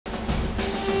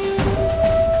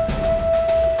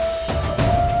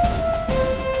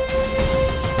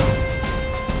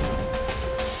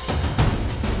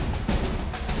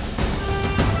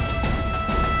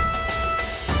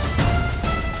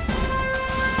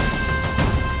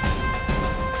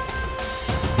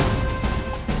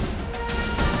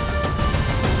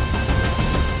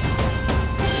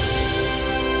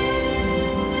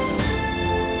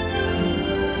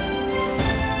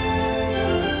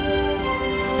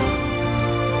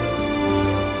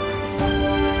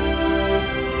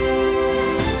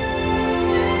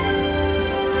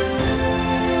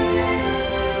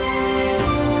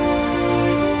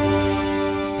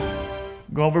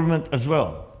Government as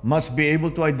well must be able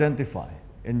to identify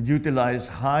and utilize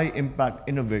high-impact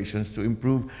innovations to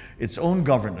improve its own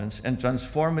governance and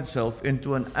transform itself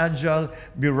into an agile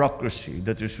bureaucracy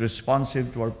that is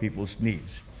responsive to our people's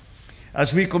needs.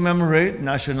 As we commemorate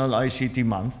National ICT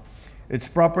Month, it's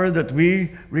proper that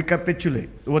we recapitulate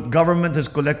what government has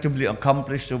collectively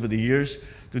accomplished over the years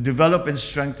to develop and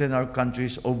strengthen our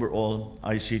country's overall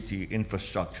ICT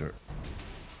infrastructure.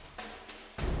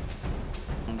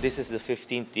 This is the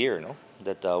 15th year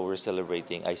that we're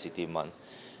celebrating ICT Month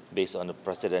based on the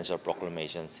presidential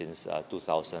proclamation since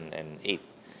 2008.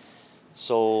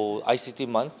 So ICT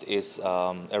Month is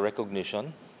a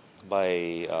recognition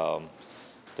by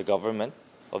the government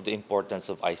of the importance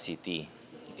of ICT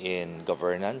in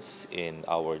governance, in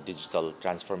our digital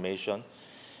transformation,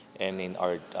 and in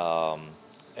our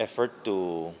effort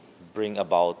to bring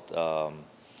about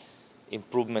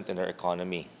improvement in our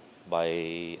economy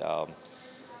by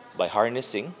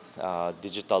harnessing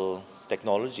digital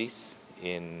technologies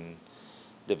in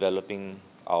developing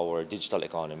our digital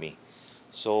economy.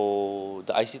 So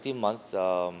the ICT Month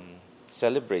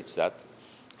celebrates that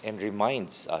and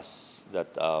reminds us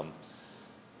that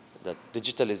that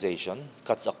digitalization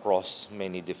cuts across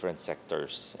many different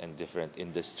sectors and different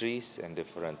industries and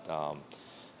different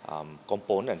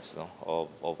components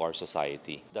of our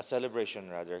society. The celebration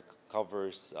rather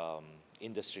covers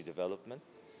industry development,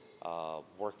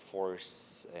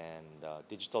 workforce and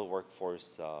digital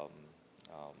workforce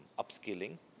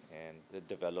upskilling and the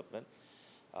development,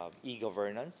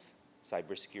 e-governance,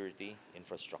 cybersecurity,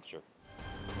 infrastructure.